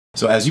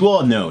So as you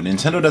all know,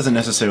 Nintendo doesn't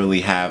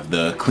necessarily have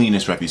the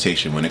cleanest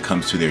reputation when it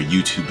comes to their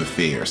YouTube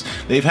affairs.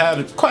 They've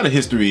had quite a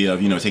history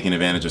of, taking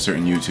advantage of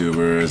certain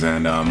YouTubers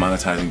and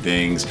monetizing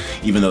things,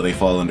 even though they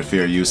fall under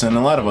fair use and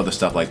a lot of other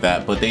stuff like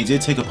that. But they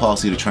did take a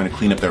policy to try to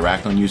clean up their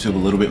act on YouTube a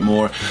little bit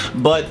more.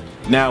 But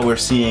now we're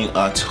seeing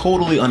a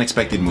totally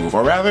unexpected move,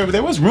 or rather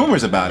there was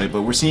rumors about it,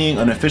 but we're seeing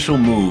an official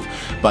move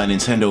by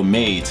Nintendo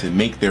made to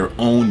make their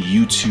own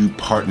YouTube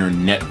partner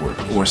network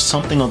or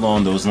something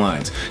along those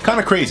lines. Kind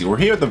of crazy. We're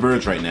here at The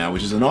Verge right now,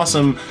 which is an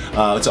awesome,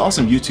 it's an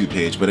awesome YouTube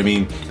page, but I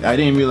mean, I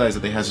didn't realize that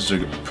they had such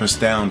a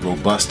profound,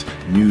 robust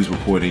news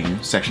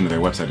reporting section of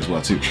their website as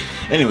well too.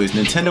 Anyways,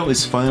 Nintendo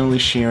is finally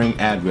sharing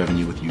ad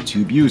revenue with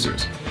YouTube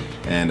users.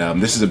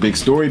 And this is a big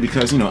story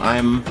because,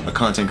 I'm a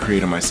content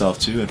creator myself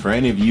too, and for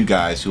any of you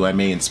guys who I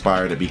may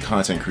inspire to be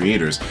content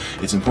creators,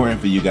 it's important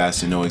for you guys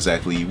to know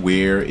exactly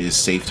where is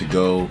safe to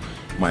go,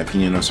 my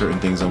opinion on certain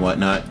things and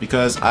whatnot,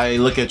 because I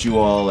look at you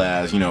all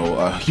as,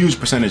 a huge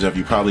percentage of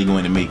you probably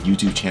going to make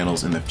YouTube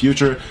channels in the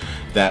future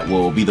that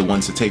will be the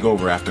ones to take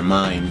over after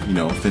mine,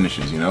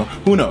 finishes,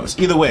 Who knows?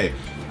 Either way,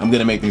 I'm going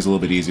to make things a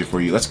little bit easier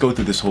for you. Let's go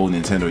through this whole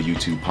Nintendo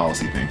YouTube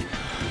policy thing.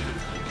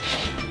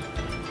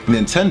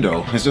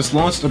 Nintendo has just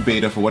launched a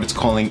beta for what it's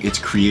calling its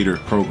Creator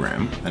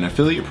Program, an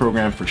affiliate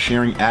program for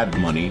sharing ad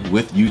money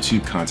with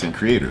YouTube content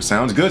creators.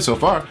 Sounds good so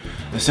far.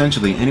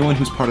 Essentially, anyone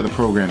who's part of the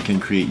program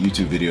can create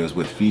YouTube videos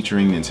with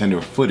featuring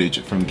Nintendo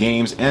footage from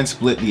games and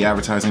split the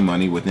advertising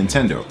money with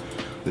Nintendo.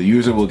 The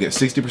user will get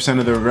 60%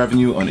 of their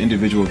revenue on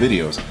individual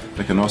videos,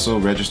 but can also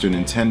register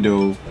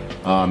Nintendo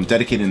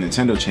dedicated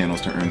Nintendo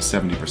channels to earn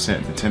 70%.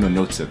 Nintendo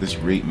notes that this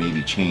rate may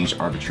be changed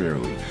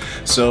arbitrarily.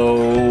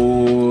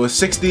 So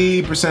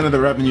 60% of the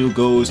revenue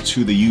goes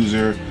to the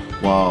user,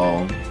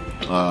 while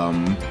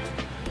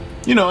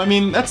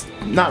that's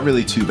not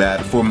really too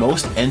bad. For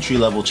most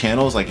entry-level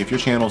channels, like if your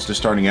channel's just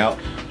starting out,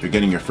 you're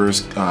getting your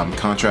first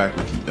contract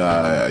with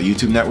a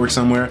YouTube network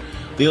somewhere,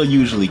 they'll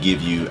usually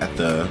give you at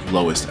the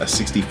lowest a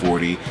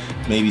 60-40,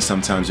 maybe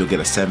sometimes you'll get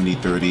a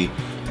 70-30,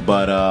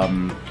 but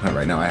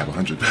right now I have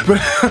 100,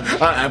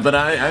 but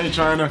I ain't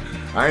trying to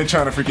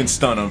freaking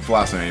stun on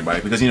floss on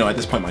anybody, because at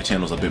this point my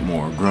channel's a bit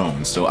more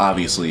grown, so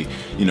obviously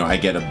I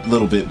get a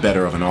little bit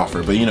better of an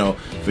offer. But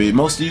for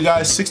most of you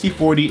guys,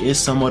 60-40 is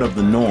somewhat of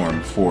the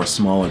norm for a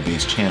smaller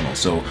based channel,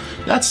 so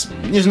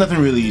there's nothing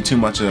really too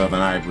much of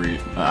an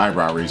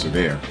eyebrow raiser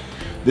there.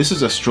 This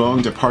is a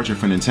strong departure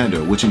for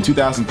Nintendo, which in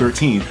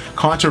 2013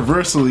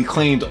 controversially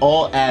claimed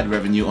all ad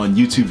revenue on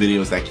YouTube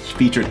videos that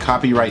featured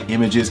copyright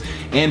images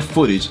and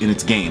footage in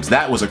its games.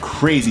 That was a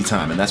crazy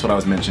time, and that's what I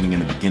was mentioning in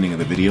the beginning of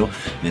the video.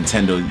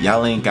 Nintendo,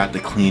 y'all ain't got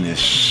the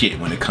cleanest shit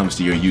when it comes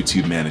to your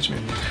YouTube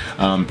management.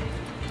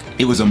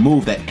 It was a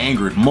move that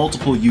angered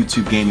multiple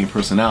YouTube gaming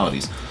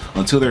personalities.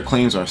 Until their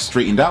claims are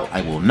straightened out,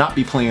 I will not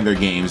be playing their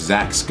games,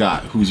 Zach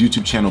Scott, whose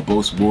YouTube channel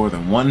boasts more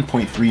than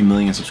 1.3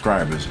 million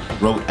subscribers,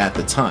 wrote at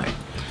the time.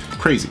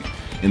 Crazy.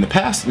 In the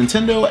past,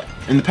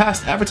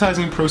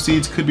 advertising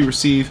proceeds could be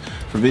received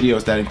for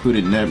videos that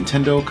included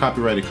Nintendo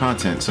copyrighted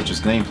content, such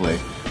as gameplay,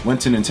 went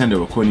to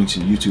Nintendo according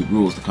to YouTube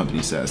rules, the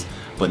company says.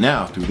 But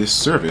now, through this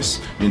service,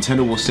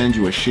 Nintendo will send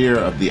you a share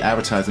of the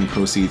advertising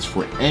proceeds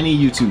for any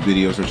YouTube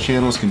videos or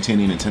channels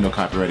containing Nintendo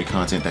copyrighted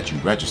content that you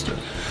register.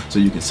 So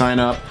you can sign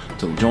up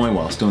to join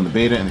while still in the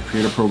beta, and the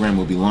Creator Program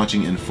will be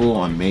launching in full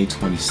on May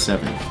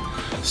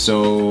 27th.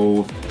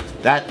 So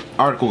that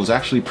article is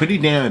actually pretty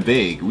damn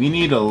vague. We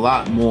need a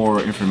lot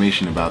more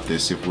information about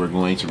this if we're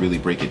going to really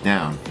break it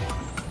down.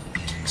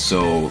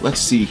 So let's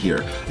see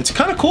here. It's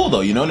kind of cool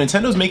though,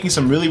 Nintendo's making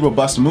some really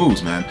robust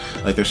moves, man.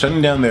 Like they're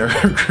shutting down their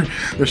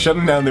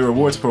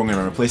rewards program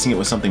and replacing it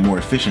with something more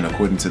efficient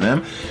according to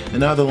them.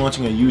 And now they're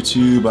launching a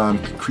YouTube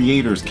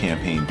creators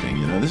campaign thing.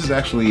 This is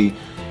actually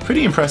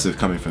pretty impressive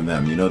coming from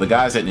them. The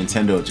guys at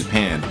Nintendo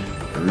Japan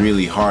are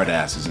really hard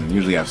asses and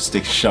usually have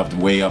sticks shoved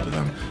way up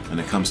them when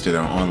it comes to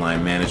their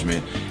online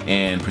management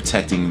and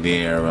protecting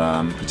their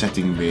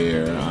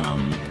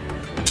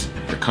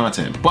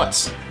content.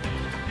 But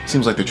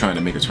seems like they're trying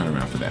to make a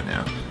turnaround for that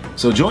now.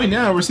 So join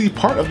now, receive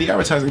part of the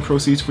advertising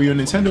proceeds for your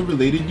Nintendo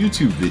related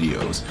YouTube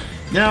videos.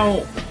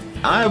 Now,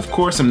 I of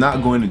course am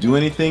not going to do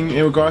anything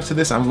in regards to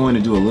this. I'm going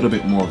to do a little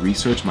bit more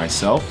research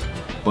myself,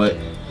 but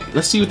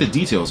let's see what the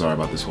details are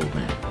about this whole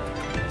thing.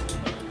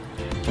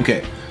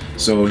 Okay,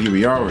 so here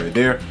we are, right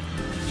there.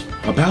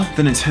 About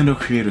the Nintendo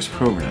Creators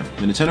Program.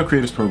 The Nintendo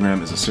Creators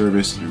Program is a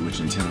service through which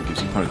Nintendo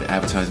gives you part of the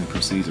advertising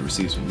proceeds it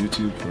receives from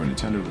YouTube for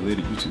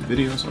Nintendo-related YouTube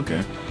videos.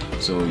 Okay,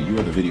 so you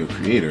are the video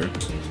creator.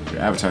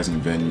 Your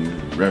advertising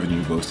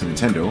revenue goes to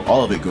Nintendo.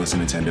 All of it goes to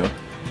Nintendo,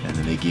 and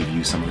then they give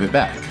you some of it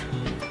back.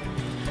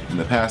 In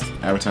the past,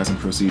 advertising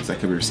proceeds that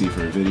could be received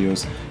for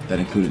videos that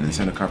included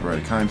Nintendo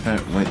copyrighted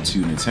content went to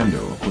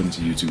Nintendo according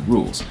to YouTube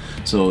rules.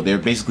 So they're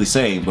basically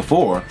saying,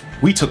 before,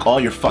 we took all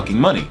your fucking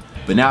money,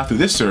 but now through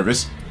this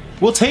service,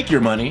 we'll take your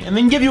money and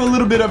then give you a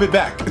little bit of it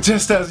back,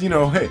 just as,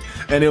 hey,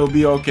 and it'll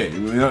be okay.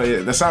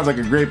 That sounds like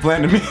a great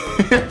plan to me.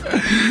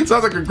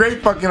 Sounds like a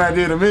great fucking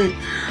idea to me.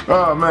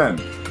 Oh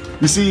man.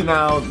 You see,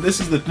 now this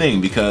is the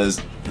thing,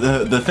 because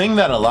the thing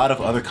that a lot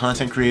of other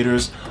content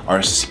creators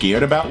are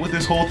scared about with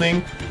this whole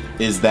thing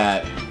is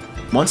that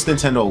once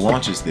Nintendo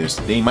launches this,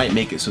 they might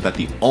make it so that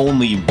the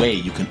only way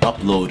you can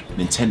upload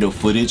Nintendo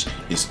footage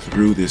is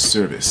through this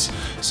service.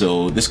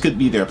 So this could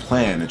be their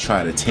plan to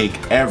try to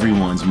take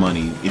everyone's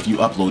money if you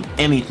upload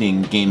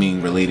anything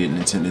gaming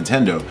related to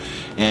Nintendo.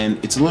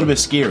 And it's a little bit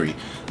scary.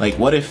 Like,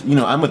 what if, you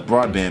know, I'm with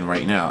broadband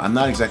right now. I'm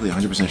not exactly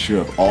 100%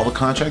 sure of all the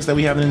contracts that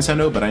we have with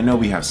Nintendo, but I know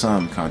we have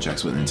some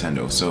contracts with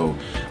Nintendo. So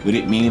would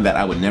it mean that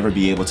I would never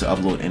be able to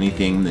upload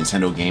anything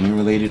Nintendo gaming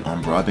related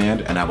on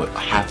broadband and I would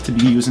have to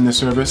be using this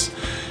service?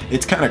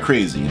 It's kind of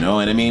crazy, you know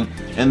what I mean?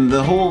 And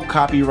the whole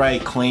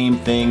copyright claim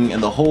thing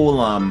and the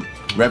whole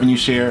revenue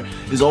share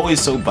is always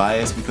so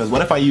biased, because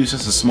what if I use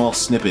just a small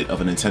snippet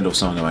of a Nintendo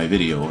song in my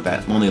video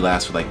that only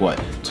lasts for like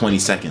what, 20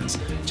 seconds,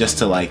 just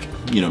to like,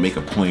 you know, make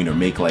a point or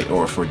make like,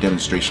 or for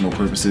demonstrational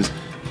purposes,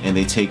 and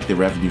they take the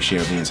revenue share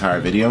of the entire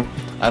video?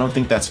 I don't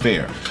think that's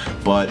fair.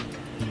 But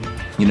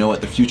you know what,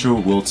 the future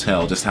will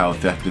tell just how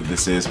effective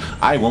this is.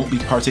 I won't be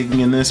partaking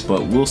in this,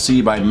 but we'll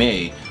see by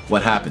May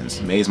what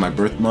happens. May is my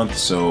birth month,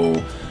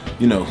 so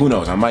you know, who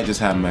knows, I might just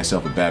have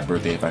myself a bad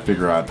birthday if I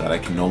figure out that I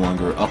can no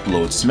longer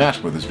upload Smash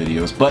Brothers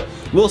videos, but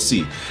we'll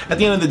see. At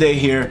the end of the day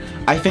here,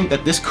 I think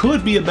that this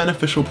could be a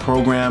beneficial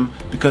program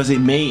because it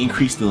may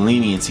increase the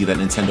leniency that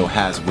Nintendo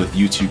has with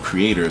YouTube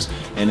creators,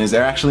 and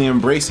they're actually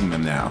embracing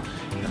them now.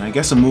 And I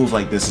guess a move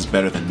like this is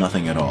better than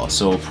nothing at all.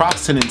 So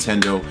props to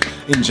Nintendo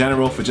in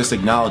general for just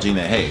acknowledging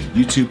that, hey,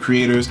 YouTube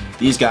creators,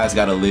 these guys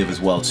gotta live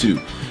as well too.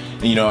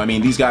 And you know, I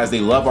mean, these guys, they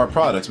love our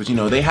products, but you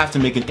know, they have to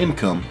make an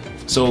income.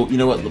 So, you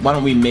know what, why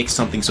don't we make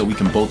something so we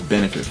can both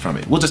benefit from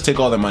it? We'll just take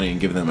all their money and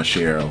give them a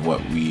share of what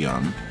we, you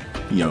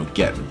know,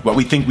 get, what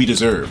we think we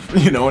deserve.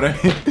 You know what I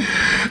mean?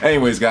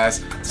 Anyways,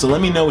 guys, so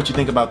let me know what you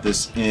think about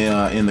this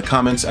in the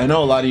comments. I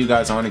know a lot of you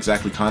guys aren't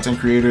exactly content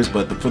creators,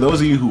 but for those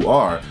of you who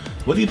are,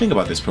 what do you think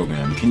about this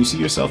program? Can you see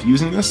yourself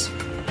using this?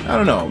 I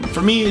don't know.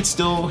 For me, it's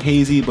still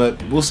hazy, but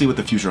we'll see what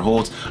the future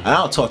holds. And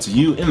I'll talk to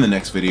you in the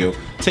next video.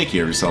 Take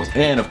care of yourselves.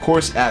 And of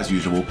course, as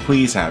usual,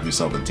 please have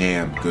yourself a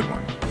damn good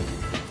one.